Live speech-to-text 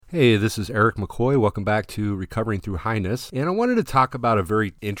Hey, this is Eric McCoy. Welcome back to Recovering Through Highness. And I wanted to talk about a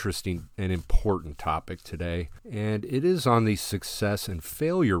very interesting and important topic today. And it is on the success and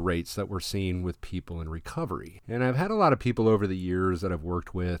failure rates that we're seeing with people in recovery. And I've had a lot of people over the years that I've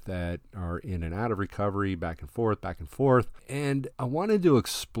worked with that are in and out of recovery, back and forth, back and forth. And I wanted to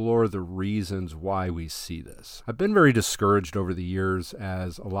explore the reasons why we see this. I've been very discouraged over the years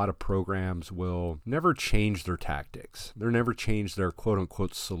as a lot of programs will never change their tactics. They'll never change their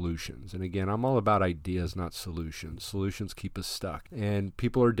quote-unquote solutions. And again, I'm all about ideas, not solutions. Solutions keep us stuck. And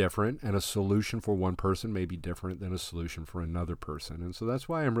people are different, and a solution for one person may be different than a solution for another person. And so that's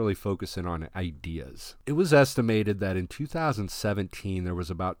why I'm really focusing on ideas. It was estimated that in 2017, there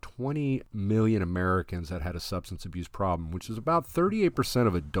was about 20 million Americans that had a substance abuse problem, which is about 38%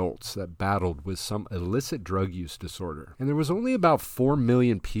 of adults that battled with some illicit drug use disorder. And there was only about 4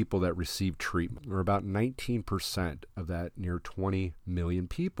 million people that received treatment, or about 19% of that near 20 million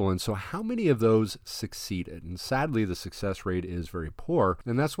people. And so how many of those succeeded? And sadly, the success rate is very poor.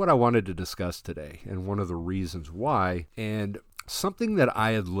 And that's what I wanted to discuss today, and one of the reasons why. And something that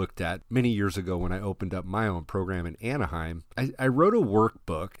I had looked at many years ago when I opened up my own program in Anaheim, I wrote a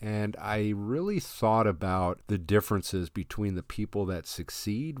workbook, and I really thought about the differences between the people that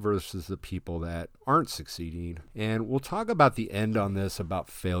succeed versus the people that aren't succeeding. And we'll talk about the end on this about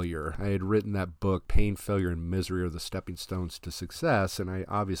failure. I had written that book, Pain, Failure, and Misery Are the Stepping Stones to Success, and I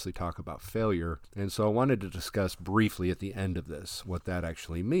obviously talk about failure. And so I wanted to discuss briefly at the end of this what that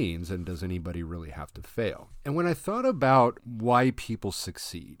actually means, and does anybody really have to fail? And when I thought about why people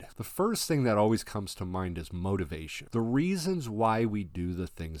succeed, the first thing that always comes to mind is motivation. The reasons why we do the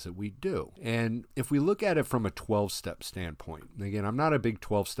things that we do. And if we look at it from a 12-step standpoint, and again, I'm not a big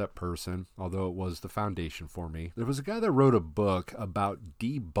 12-step person, although it was the foundation for me. There was a guy that wrote a book about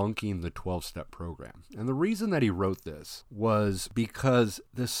debunking the 12-step program. And the reason that he wrote this was because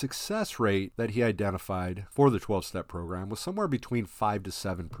the success rate that he identified for the 12-step program was somewhere between 5 to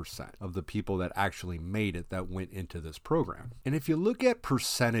 7% of the people that actually made it that went into this program. And if you look at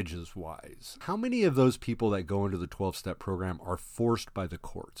percentages wise, how many of those people that go into the 12-step program are forced by the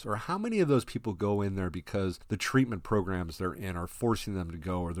courts? Or how many of those people go in there because the treatment programs they're in are forcing them to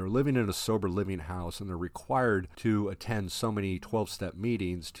go, or they're living in a sober living house and they're required to attend so many 12-step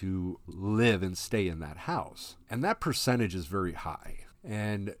meetings to live and stay in that house? And that percentage is very high.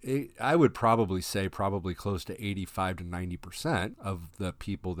 And I would probably say close to 85 to 90% of the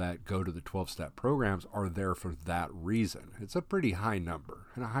people that go to the 12-step programs are there for that reason. It's a pretty high number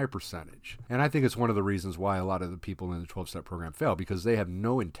and a high percentage. And I think it's one of the reasons why a lot of the people in the 12-step program fail, because they have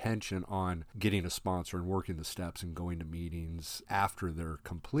no intention on getting a sponsor and working the steps and going to meetings after they're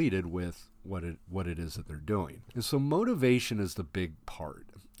completed with what it is that they're doing. And so motivation is the big part.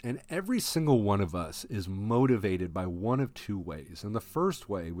 And every single one of us is motivated by one of two ways. And the first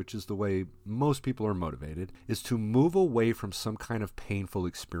way, which is the way most people are motivated, is to move away from some kind of painful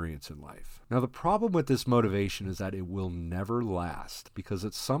experience in life. Now, the problem with this motivation is that it will never last, because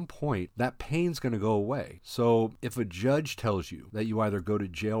at some point that pain's going to go away. So if a judge tells you that you either go to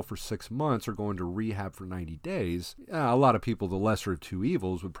jail for 6 months or go into rehab for 90 days, a lot of people, the lesser of two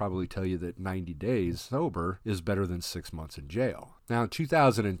evils, would probably tell you that 90 days sober is better than 6 months in jail. Now, in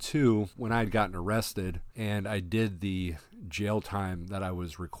 2002, when I had gotten arrested and I did the jail time that I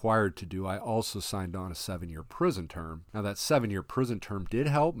was required to do, I also signed on a 7-year prison term. Now, that 7-year prison term did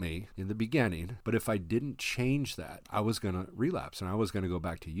help me in the beginning, but if I didn't change that, I was going to relapse and I was going to go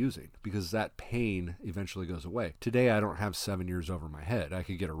back to using, because that pain eventually goes away. Today, I don't have 7 years over my head. I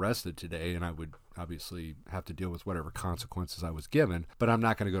could get arrested today and I would obviously have to deal with whatever consequences I was given, but I'm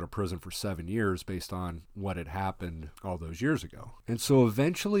not going to go to prison for 7 years based on what had happened all those years ago. And so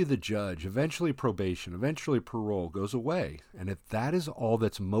eventually the judge, eventually probation, eventually parole goes away. And if that is all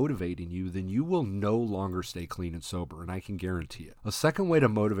that's motivating you, then you will no longer stay clean and sober, and I can guarantee it. A second way to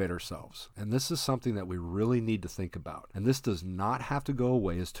motivate ourselves, and this is something that we really need to think about, and this does not have to go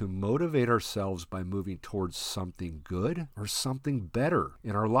away, is to motivate ourselves by moving towards something good or something better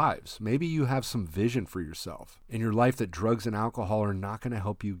in our lives. Maybe you have some vision for yourself in your life that drugs and alcohol are not going to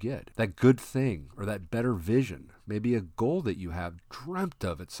help you get. That good thing or that better vision, maybe a goal that you have dreamt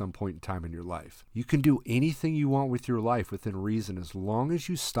of at some point in time in your life. You can do anything you want with your life within reason as long as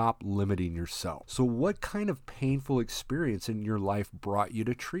you stop limiting yourself. So what kind of painful experience in your life brought you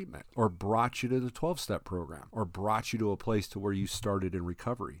to treatment, or brought you to the 12-step program, or brought you to a place to where you started in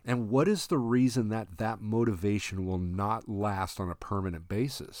recovery? And what is the reason that that motivation will not last on a permanent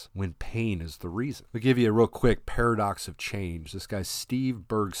basis when pain is the reason? I'll give you a real quick paradox of change. This guy, Steve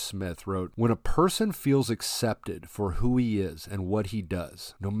Berg-Smith, wrote, "When a person feels accepted for who he is and what he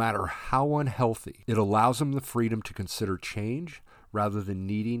does, no matter how unhealthy, it allows him the freedom to consider change rather than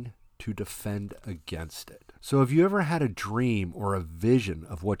needing to defend against it. So have you ever had a dream or a vision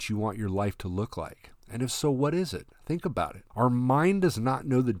of what you want your life to look like? And if so, what is it? Think about it. Our mind does not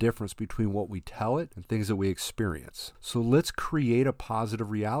know the difference between what we tell it and things that we experience. So let's create a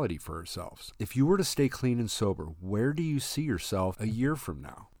positive reality for ourselves. If you were to stay clean and sober, where do you see yourself a year from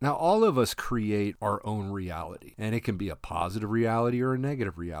now? Now, all of us create our own reality, and it can be a positive reality or a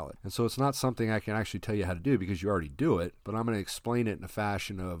negative reality. And so it's not something I can actually tell you how to do because you already do it, but I'm going to explain it in a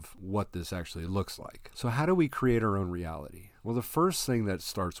fashion of what this actually looks like. So how do we create our own reality? Well, the first thing that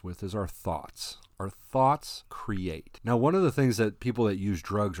starts with is our thoughts. Our thoughts create. Now, one of the things that people that use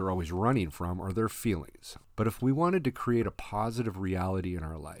drugs are always running from are their feelings. But if we wanted to create a positive reality in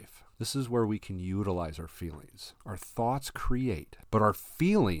our life, this is where we can utilize our feelings. Our thoughts create, but our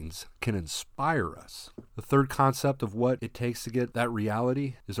feelings can inspire us. The third concept of what it takes to get that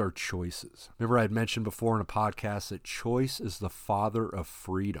reality is our choices. Remember, I had mentioned before in a podcast that choice is the father of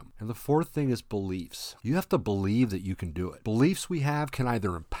freedom. And the fourth thing is beliefs. You have to believe that you can do it. Beliefs we have can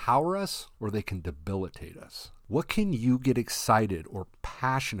either empower us or they can debilitate us. What can you get excited or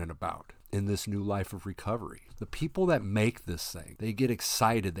passionate about in this new life of recovery? The people that make this thing, they get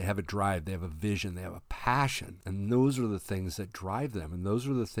excited, they have a drive, they have a vision, they have a passion, and those are the things that drive them, and those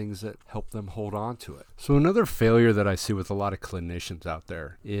are the things that help them hold on to it. So another failure that I see with a lot of clinicians out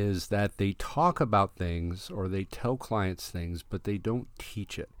there is that they talk about things or they tell clients things, but they don't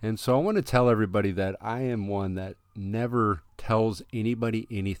teach it. And so I want to tell everybody that I am one that never tells anybody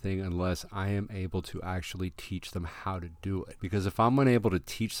anything unless I am able to actually teach them how to do it. Because if I'm unable to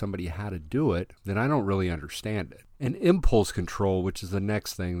teach somebody how to do it, then I don't really understand it. And impulse control, which is the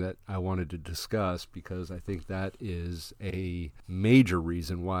next thing that I wanted to discuss, because I think that is a major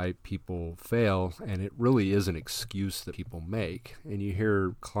reason why people fail, and it really is an excuse that people make. And you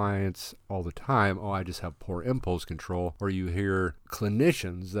hear clients all the time, oh, I just have poor impulse control, or you hear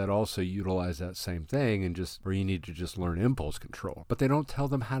clinicians that also utilize that same thing and or you need to just learn impulse control, but they don't tell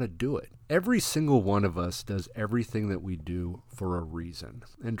them how to do it. Every single one of us does everything that we do for a reason,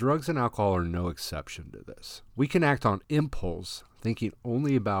 and drugs and alcohol are no exception to this. We can act on impulse, thinking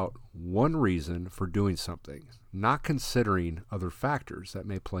only about one reason for doing something, not considering other factors that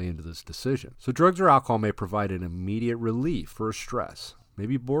may play into this decision. So drugs or alcohol may provide an immediate relief for a stress,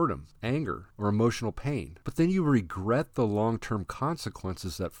 maybe boredom, anger, or emotional pain, but then you regret the long-term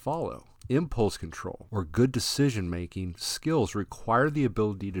consequences that follow. Impulse control or good decision-making skills require the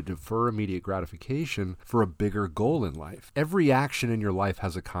ability to defer immediate gratification for a bigger goal in life. Every action in your life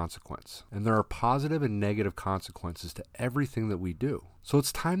has a consequence, and there are positive and negative consequences to everything that we do. So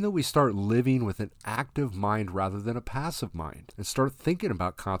it's time that we start living with an active mind rather than a passive mind, and start thinking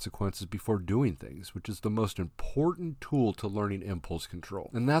about consequences before doing things, which is the most important tool to learning impulse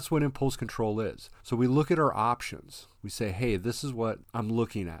control. And that's what impulse control is. So we look at our options. We say, hey, this is what I'm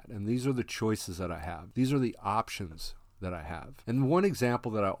looking at, and these are the choices that I have. These are the options that I have. And one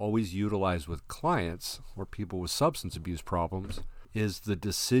example that I always utilize with clients or people with substance abuse problems is the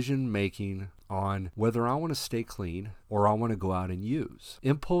decision making on whether I want to stay clean or I want to go out and use.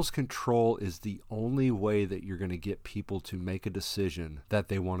 Impulse control is the only way that you're going to get people to make a decision that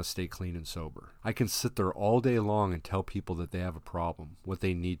they want to stay clean and sober. I can sit there all day long and tell people that they have a problem, what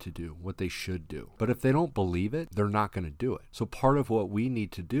they need to do, what they should do. But if they don't believe it, they're not going to do it. So part of what we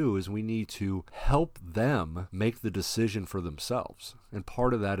need to do is we need to help them make the decision for themselves. And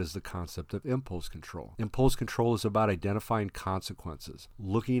part of that is the concept of impulse control. Impulse control is about identifying consequences,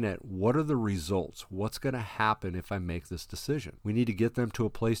 looking at what are the results, what's going to happen if I make this decision. We need to get them to a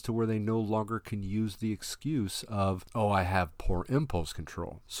place to where they no longer can use the excuse of, oh, I have poor impulse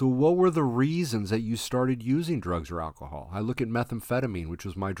control. So what were the reasons that you started using drugs or alcohol? I look at methamphetamine, which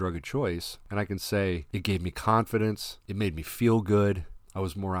was my drug of choice, and I can say it gave me confidence, it made me feel good, I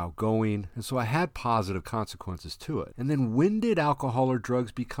was more outgoing, and so I had positive consequences to it. And then when did alcohol or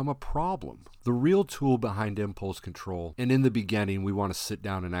drugs become a problem? The real tool behind impulse control, and in the beginning we want to sit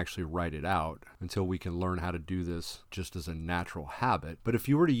down and actually write it out until we can learn how to do this just as a natural habit. But if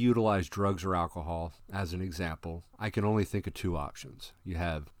you were to utilize drugs or alcohol as an example, I can only think of two options. You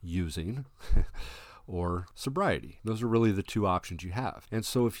have using or sobriety. Those are really the two options you have. And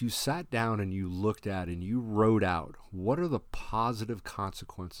so if you sat down and you looked at and you wrote out what are the positive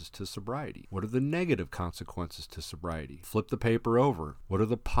consequences to sobriety? What are the negative consequences to sobriety? Flip the paper over. What are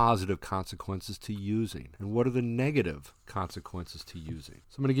the positive consequences to using? And what are the negative consequences to using?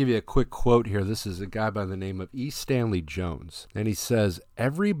 So I'm going to give you a quick quote here. This is a guy by the name of E. Stanley Jones. And he says,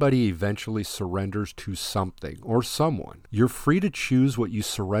 everybody eventually surrenders to something or someone. You're free to choose what you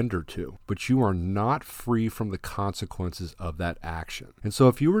surrender to, but you are not not free from the consequences of that action. And so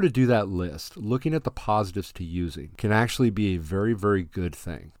if you were to do that list, looking at the positives to using can actually be a very, very good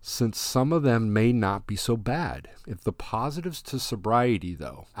thing, since some of them may not be so bad. If the positives to sobriety,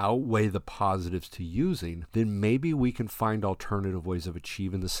 though, outweigh the positives to using, then maybe we can find alternative ways of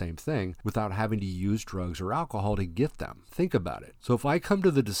achieving the same thing without having to use drugs or alcohol to get them. Think about it. So if I come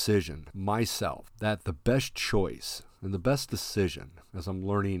to the decision myself that the best choice and the best decision, as I'm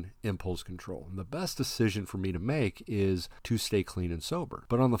learning impulse control, and the best decision for me to make is to stay clean and sober.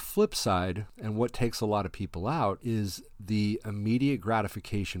 But on the flip side, and what takes a lot of people out, is the immediate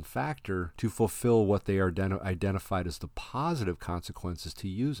gratification factor to fulfill what they are identified as the positive consequences to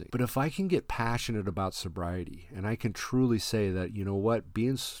using. But if I can get passionate about sobriety, and I can truly say that, you know what,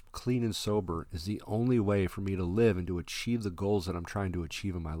 being clean and sober is the only way for me to live and to achieve the goals that I'm trying to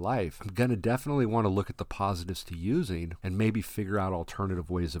achieve in my life, I'm going to definitely want to look at the positives to using and maybe figure out alternative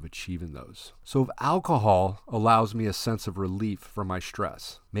ways of achieving those. So if alcohol allows me a sense of relief from my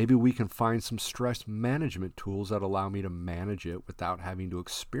stress, maybe we can find some stress management tools that allow me to manage it without having to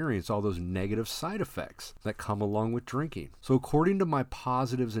experience all those negative side effects that come along with drinking. So according to my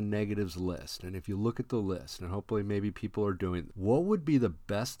positives and negatives list, and if you look at the list, and hopefully maybe people are doing, what would be the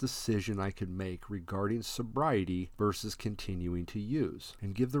best decision I could make regarding sobriety versus continuing to use?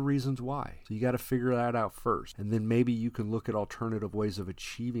 And give the reasons why. So you got to figure that out first. And then maybe you can look at alternative ways of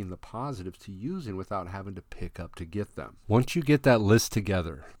achieving the positives to using without having to pick up to get them. Once you get that list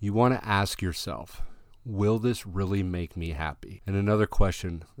together, you want to ask yourself, will this really make me happy? And another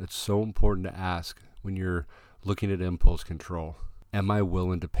question that's so important to ask when you're looking at impulse control, am I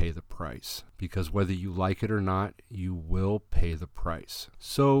willing to pay the price? Because whether you like it or not, you will pay the price.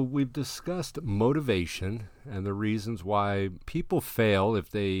 So we've discussed motivation and the reasons why people fail if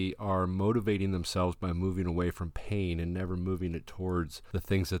they are motivating themselves by moving away from pain and never moving it towards the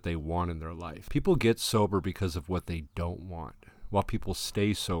things that they want in their life. People get sober because of what they don't want, while people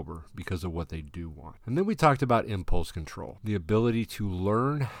stay sober because of what they do want. And then we talked about impulse control, the ability to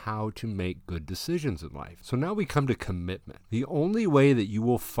learn how to make good decisions in life. So now we come to commitment. The only way that you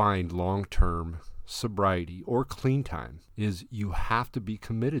will find long-term sobriety or clean time is you have to be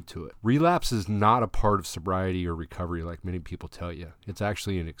committed to it. Relapse is not a part of sobriety or recovery like many people tell you. It's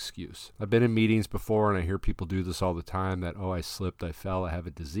actually an excuse. I've been in meetings before and I hear people do this all the time that, oh, I slipped, I fell, I have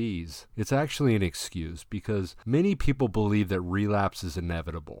a disease. It's actually an excuse because many people believe that relapse is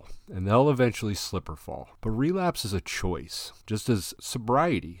inevitable and they'll eventually slip or fall. But relapse is a choice, just as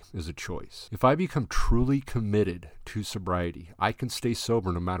sobriety is a choice. If I become truly committed to sobriety, I can stay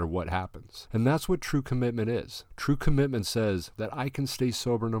sober no matter what happens. And that's what true commitment is. True commitment says that I can stay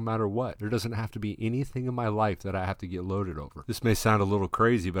sober no matter what. There doesn't have to be anything in my life that I have to get loaded over. This may sound a little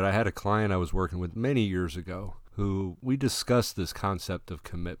crazy, but I had a client I was working with many years ago who we discussed this concept of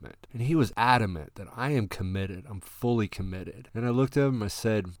commitment. And he was adamant that I am committed. I'm fully committed. And I looked at him and I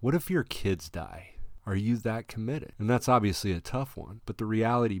said, what if your kids die? Are you that committed? And that's obviously a tough one. But the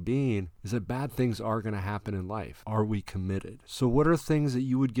reality being is that bad things are going to happen in life. Are we committed? So what are things that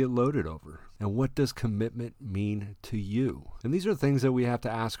you would get loaded over? And what does commitment mean to you? And these are things that we have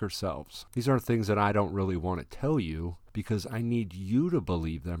to ask ourselves. These are things that I don't really want to tell you because I need you to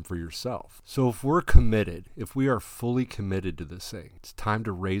believe them for yourself. So if we're committed, if we are fully committed to this thing, it's time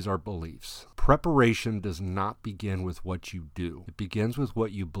to raise our beliefs. Preparation does not begin with what you do. It begins with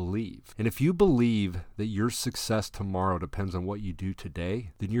what you believe. And if you believe that your success tomorrow depends on what you do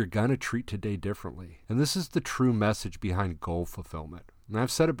today, then you're going to treat today differently. And this is the true message behind goal fulfillment. And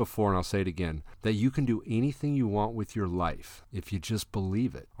I've said it before and I'll say it again, that you can do anything you want with your life if you just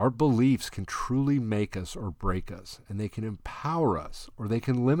believe it. Our beliefs can truly make us or break us, and they can empower us or they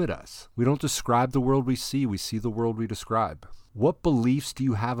can limit us. We don't describe the world we see the world we describe. What beliefs do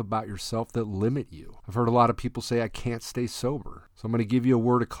you have about yourself that limit you? I've heard a lot of people say, I can't stay sober. So I'm going to give you a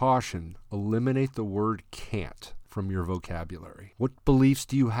word of caution. Eliminate the word can't from your vocabulary. What beliefs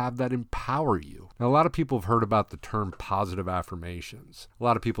do you have that empower you? Now, a lot of people have heard about the term positive affirmations. A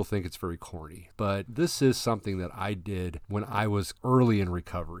lot of people think it's very corny, but this is something that I did when I was early in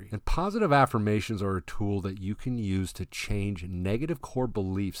recovery. And positive affirmations are a tool that you can use to change negative core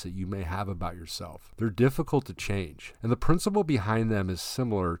beliefs that you may have about yourself. They're difficult to change, and the principle behind them is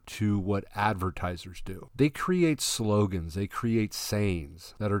similar to what advertisers do. They create slogans, they create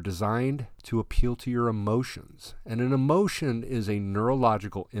sayings that are designed to appeal to your emotions. And an emotion is a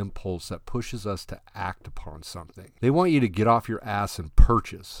neurological impulse that pushes us to act upon something. They want you to get off your ass and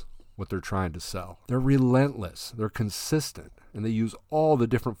purchase what they're trying to sell. They're relentless. They're consistent. and they use all the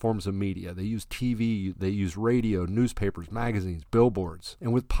different forms of media. They use TV, they use radio, newspapers, magazines, billboards.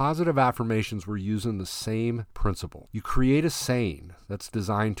 And with positive affirmations, we're using the same principle. You create a saying that's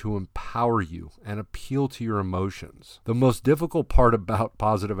designed to empower you and appeal to your emotions. The most difficult part about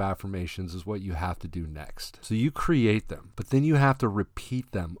positive affirmations is what you have to do next. So you create them, but then you have to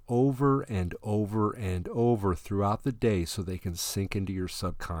repeat them over and over and over throughout the day so they can sink into your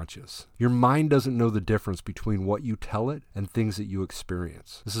subconscious. Your mind doesn't know the difference between what you tell it and things that you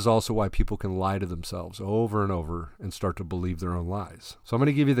experience. This is also why people can lie to themselves over and over and start to believe their own lies. So I'm going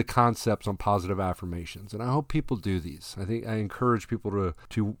to give you the concepts on positive affirmations, and I hope people do these. I encourage people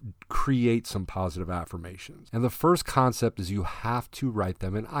to create some positive affirmations. And the first concept is you have to write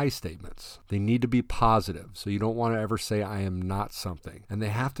them in I statements. They need to be positive, so you don't want to ever say I am not something. And they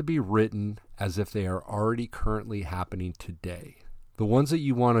have to be written as if they are already currently happening today. The ones that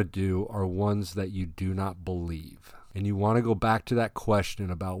you want to do are ones that you do not believe. And you want to go back to that question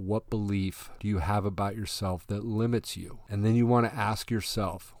about what belief do you have about yourself that limits you? And then you want to ask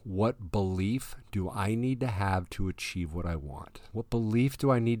yourself, what belief do I need to have to achieve what I want? What belief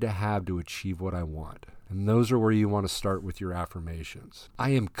do I need to have to achieve what I want? And those are where you want to start with your affirmations. I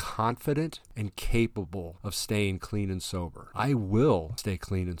am confident and capable of staying clean and sober. I will stay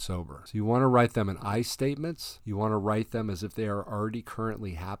clean and sober. So you want to write them in I statements. You want to write them as if they are already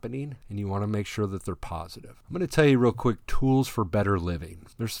currently happening, and you want to make sure that they're positive. I'm going to tell you real quick, tools for better living.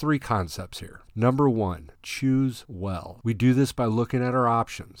 There's 3 concepts here. Number 1, choose well. We do this by looking at our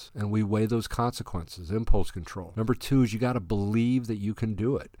options, and we weigh those consequences, impulse control. Number 2 is you got to believe that you can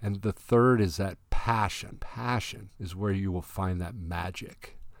do it. And the third is that passion. Passion is where you will find that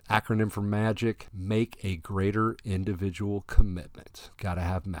magic. Acronym for magic, make a greater individual commitment. Got to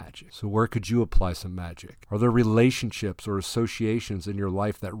have magic. So where could you apply some magic? Are there relationships or associations in your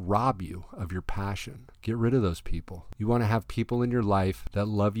life that rob you of your passion? Get rid of those people. You want to have people in your life that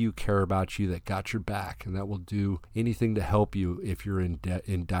love you, care about you, that got your back, and that will do anything to help you if you're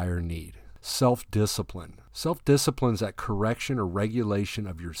in dire need. Self-discipline. Self-discipline is that correction or regulation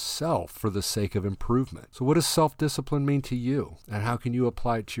of yourself for the sake of improvement. So what does self-discipline mean to you, and how can you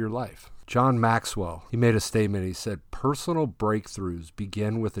apply it to your life? John Maxwell, he made a statement. He said, personal breakthroughs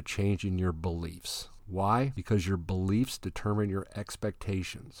begin with a change in your beliefs. Why? Because your beliefs determine your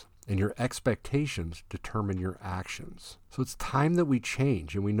expectations, and your expectations determine your actions. So it's time that we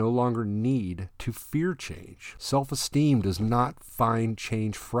change, and we no longer need to fear change. Self-esteem does not find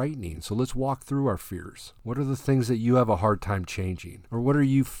change frightening. So let's walk through our fears. What are the things that you have a hard time changing? Or what are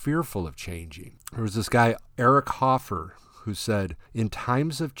you fearful of changing? There was this guy, Eric Hoffer, who said, in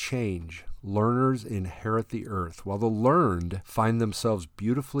times of change, learners inherit the earth, while the learned find themselves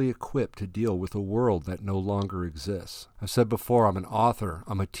beautifully equipped to deal with a world that no longer exists. I've said before, I'm an author,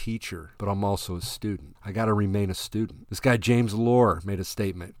 I'm a teacher, but I'm also a student. I got to remain a student. This guy, James Lohr, made a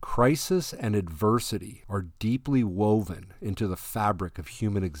statement. Crisis and adversity are deeply woven into the fabric of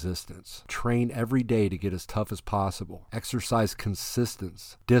human existence. Train every day to get as tough as possible. Exercise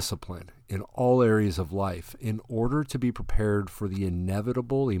consistency, discipline in all areas of life in order to be prepared for the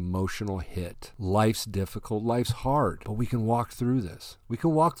inevitable emotional hit. Life's difficult, life's hard, but we can walk through this. We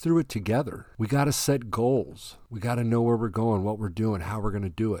can walk through it together. We got to set goals. We got to know where we're going, what we're doing, how we're going to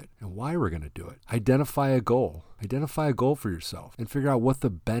do it, and why we're going to do it. Identify a goal. Identify a goal for yourself and figure out what the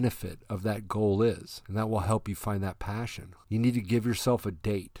benefit of that goal is, and that will help you find that passion. You need to give yourself a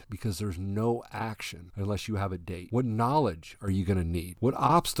date because there's no action unless you have a date. What knowledge are you going to need? What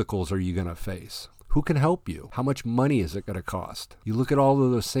obstacles are you going to face? Who can help you? How much money is it going to cost? You look at all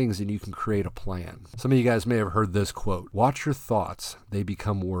of those things and you can create a plan. Some of you guys may have heard this quote. Watch your thoughts, they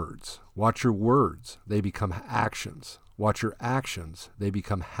become words. Watch your words, they become actions. Watch your actions, they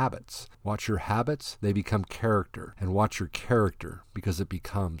become habits. Watch your habits, they become character. And watch your character because it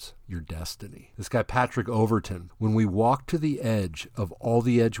becomes your destiny. This guy, Patrick Overton, when we walk to the edge of all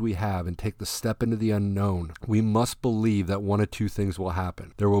the edge we have and take the step into the unknown, we must believe that one of two things will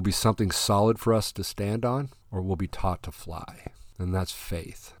happen. There will be something solid for us to stand on, or we'll be taught to fly. And that's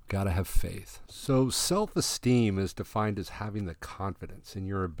faith. Got to have faith. So self-esteem is defined as having the confidence in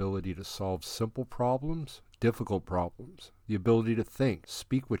your ability to solve simple problems, difficult problems, the ability to think,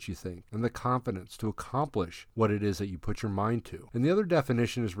 speak what you think, and the confidence to accomplish what it is that you put your mind to. And the other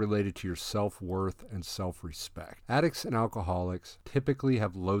definition is related to your self-worth and self-respect. Addicts and alcoholics typically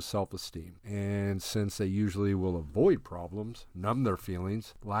have low self-esteem, and since they usually will avoid problems, numb their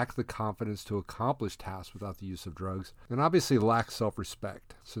feelings, lack the confidence to accomplish tasks without the use of drugs, and obviously lack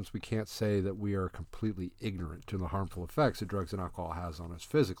self-respect, since we can't say that we are completely ignorant to the harmful effects that drugs and alcohol has on us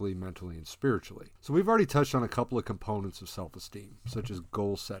physically, mentally, and spiritually. So we've already touched touched on a couple of components of self-esteem, such as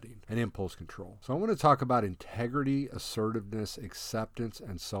goal setting and impulse control. So I want to talk about integrity, assertiveness, acceptance,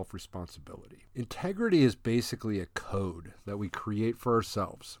 and self-responsibility. Integrity is basically a code that we create for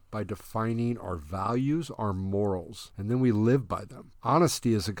ourselves by defining our values, our morals, and then we live by them.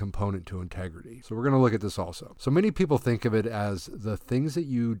 Honesty is a component to integrity. So we're going to look at this also. So many people think of it as the things that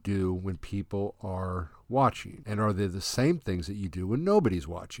you do when people are watching, and are they the same things that you do when nobody's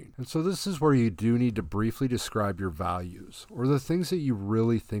watching? And so this is where you do need to briefly describe your values, or the things that you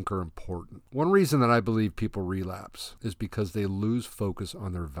really think are important. One reason that I believe people relapse is because they lose focus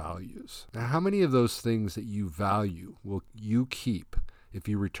on their values. Now, how many of those things that you value will you keep if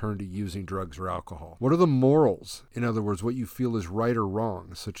you return to using drugs or alcohol? What are the morals? In other words, what you feel is right or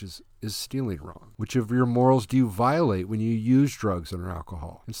wrong, such as, is stealing wrong? Which of your morals do you violate when you use drugs and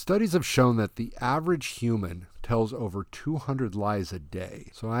alcohol? And studies have shown that the average human tells over 200 lies a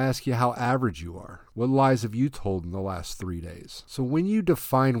day. So I ask you how average you are. What lies have you told in the last 3 days? So when you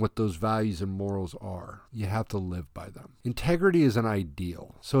define what those values and morals are, you have to live by them. Integrity is an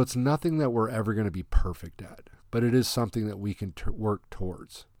ideal, so it's nothing that we're ever going to be perfect at, but it is something that we can work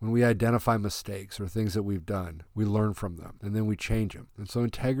towards. When we identify mistakes or things that we've done, we learn from them, and then we change them. And so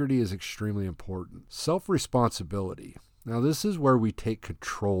integrity is extremely important. Self-responsibility. Now, this is where we take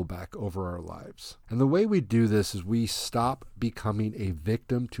control back over our lives. And the way we do this is we stop becoming a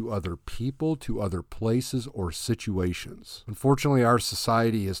victim to other people, to other places, or situations. Unfortunately, our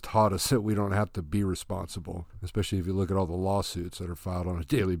society has taught us that we don't have to be responsible, especially if you look at all the lawsuits that are filed on a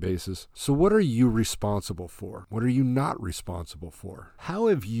daily basis. So what are you responsible for? What are you not responsible for? How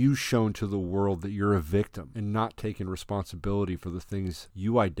have you shown to the world that you're a victim and not taking responsibility for the things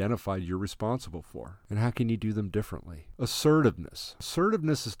you identified you're responsible for? And how can you do them differently? Assertiveness.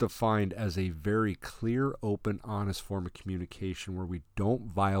 Assertiveness is defined as a very clear, open, honest form of communication where we don't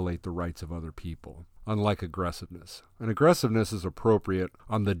violate the rights of other people, unlike aggressiveness. And aggressiveness is appropriate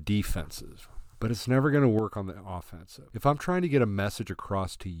on the defensive, but it's never going to work on the offensive. If I'm trying to get a message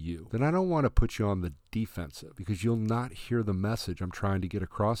across to you, then I don't want to put you on the defensive because you'll not hear the message I'm trying to get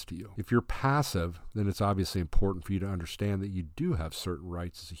across to you. If you're passive, then it's obviously important for you to understand that you do have certain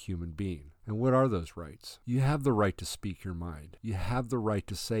rights as a human being. And what are those rights? You have the right to speak your mind. You have the right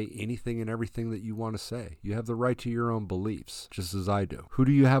to say anything and everything that you want to say. You have the right to your own beliefs, just as I do. Who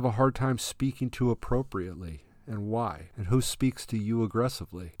do you have a hard time speaking to appropriately? And why? And who speaks to you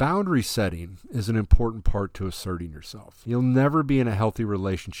aggressively? Boundary setting is an important part to asserting yourself. You'll never be in a healthy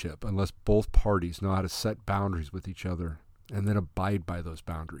relationship unless both parties know how to set boundaries with each other and then abide by those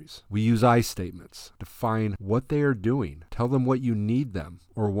boundaries. We use I statements. Define what they are doing. Tell them what you need them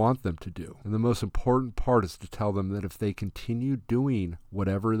or want them to do. And the most important part is to tell them that if they continue doing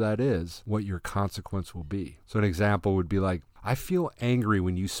whatever that is, what your consequence will be. So an example would be like, I feel angry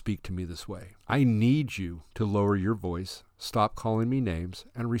when you speak to me this way. I need you to lower your voice, stop calling me names,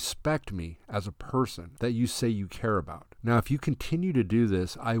 and respect me as a person that you say you care about. Now, if you continue to do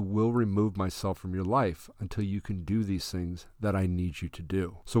this, I will remove myself from your life until you can do these things that I need you to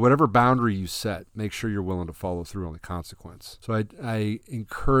do. So whatever boundary you set, make sure you're willing to follow through on the consequence. So I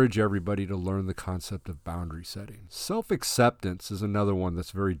encourage everybody to learn the concept of boundary setting. Self-acceptance is another one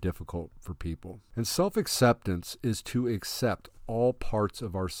that's very difficult for people. And self-acceptance is to accept all parts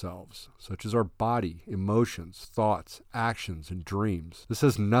of ourselves, such as our body, emotions, thoughts, actions, and dreams. This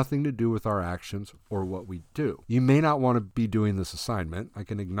has nothing to do with our actions or what we do. You may not want to be doing this assignment. I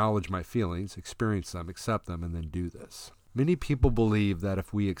can acknowledge my feelings, experience them, accept them, and then do this. Many people believe that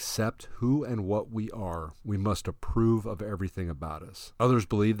if we accept who and what we are, we must approve of everything about us. Others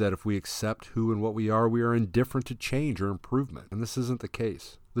believe that if we accept who and what we are indifferent to change or improvement, and this isn't the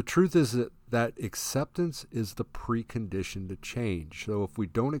case. The truth is that acceptance is the precondition to change. So if we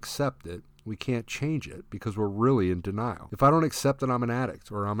don't accept it, we can't change it because we're really in denial. If I don't accept that I'm an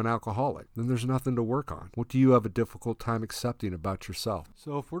addict or I'm an alcoholic, then there's nothing to work on. What do you have a difficult time accepting about yourself?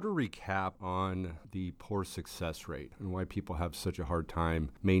 So if we're to recap on the poor success rate and why people have such a hard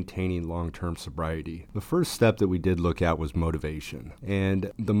time maintaining long-term sobriety, the first step that we did look at was motivation.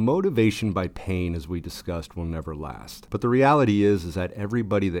 And the motivation by pain, as we discussed, will never last. But the reality is that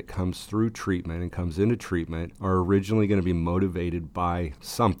everybody that comes through treatment and comes into treatment are originally going to be motivated by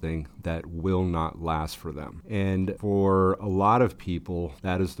something that will not last for them. And for a lot of people,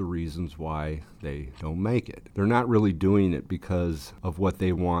 that is the reasons why they don't make it. They're not really doing it because of what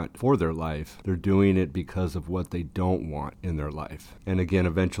they want for their life. They're doing it because of what they don't want in their life. And again,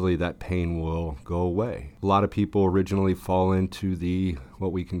 eventually that pain will go away. A lot of people originally fall into the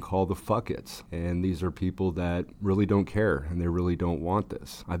what we can call the fuck-its. And these are people that really don't care and they really don't want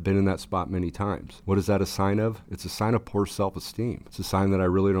this. I've been in that spot many times. What is that a sign of? It's a sign of poor self-esteem. It's a sign that I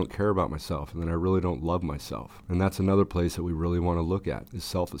really don't care about myself and that I really don't love myself. And that's another place that we really want to look at is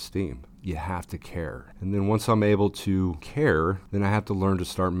self-esteem. You have to care. And then once I'm able to care, then I have to learn to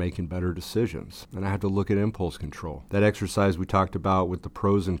start making better decisions. And I have to look at impulse control. That exercise we talked about with the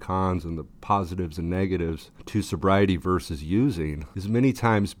pros and cons and the positives and negatives to sobriety versus using is many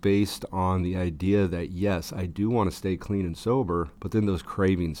times based on the idea that, yes, I do want to stay clean and sober, but then those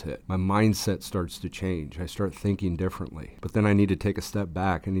cravings hit. My mindset starts to change. I start thinking differently. But then I need to take a step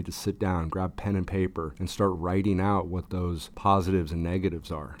back. I need to sit down, grab pen and paper, and start writing out what those positives and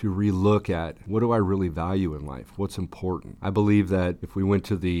negatives are to relook at what do I really value in life? What's important? I believe that if we went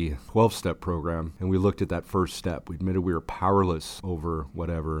to the 12-step program and we looked at that first step, we admitted we were powerless over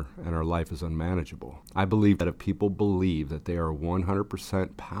whatever and our life is unmanageable. I believe that if people believe that they are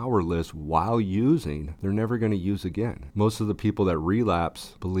 100% powerless while using, they're never going to use again. Most of the people that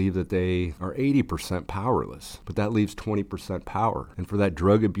relapse believe that they are 80% powerless, but that leaves 20% power. And for that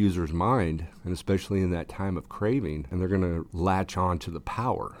drug abuser's mind, and especially in that time of craving, and they're going to latch on to the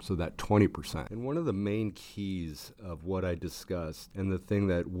power, so that 20%. And one of the main keys of what I discussed and the thing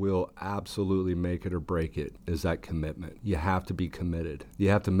that will absolutely make it or break it is that commitment. You have to be committed. You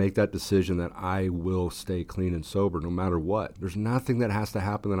have to make that decision that I will stay clean and sober no matter what. There's nothing that has to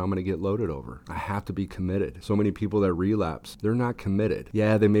happen that I'm going to get loaded over. I have to be committed. So many people that relapse, they're not committed.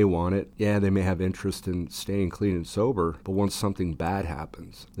 Yeah, they may want it. Yeah, they may have interest in staying clean and sober, but once something bad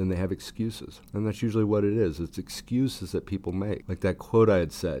happens, then they have excuses. And that's usually what it is. It's excuses that people make. Like that quote I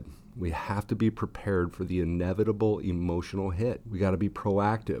had said, we have to be prepared for the inevitable emotional hit. We got to be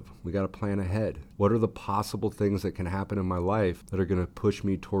proactive. We got to plan ahead. What are the possible things that can happen in my life that are going to push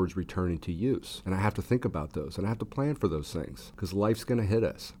me towards returning to use? And I have to think about those and I have to plan for those things because life's going to hit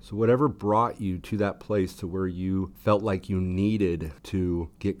us. So whatever brought you to that place to where you felt like you needed to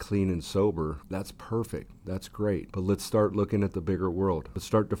get clean and sober, that's perfect. That's great. But let's start looking at the bigger world. Let's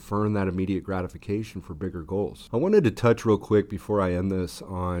start deferring that immediate gratification for bigger goals. I wanted to touch real quick before I end this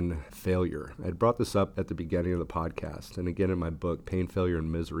on failure. I brought this up at the beginning of the podcast. And again, in my book, Pain, Failure,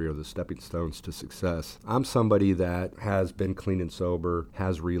 and Misery Are the Stepping Stones to Success. I'm somebody that has been clean and sober,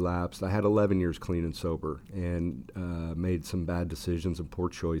 has relapsed. I had 11 years clean and sober and made some bad decisions and poor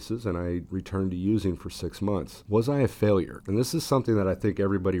choices. And I returned to using for 6 months. Was I a failure? And this is something that I think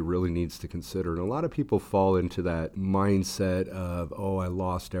everybody really needs to consider. And a lot of people fall into that mindset of, oh, I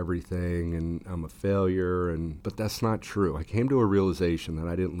lost everything and I'm a failure. But that's not true. I came to a realization that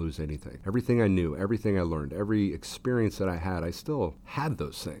I didn't lose anything. Everything I knew, everything I learned, every experience that I had, I still had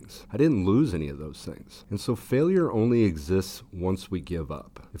those things. I didn't lose any of those things. And so failure only exists once we give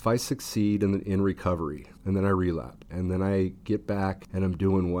up. If I succeed in recovery and then I relapse and then I get back and I'm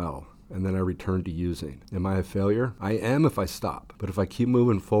doing well, and then I return to using. Am I a failure? I am if I stop. But if I keep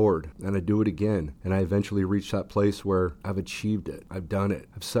moving forward and I do it again and I eventually reach that place where I've achieved it, I've done it,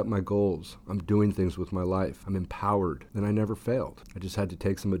 I've set my goals, I'm doing things with my life, I'm empowered, then I never failed. I just had to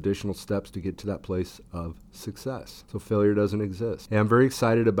take some additional steps to get to that place of success. So failure doesn't exist. And I'm very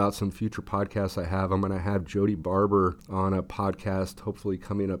excited about some future podcasts I have. I'm going to have Jody Barber on a podcast hopefully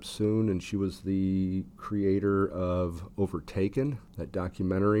coming up soon. And she was the creator of Overtaken, that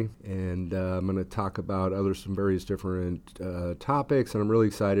documentary. And I'm going to talk about some various different topics. And I'm really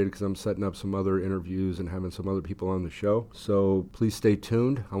excited because I'm setting up some other interviews and having some other people on the show. So please stay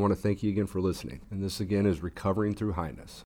tuned. I want to thank you again for listening. And this again is Recovering Through Highness.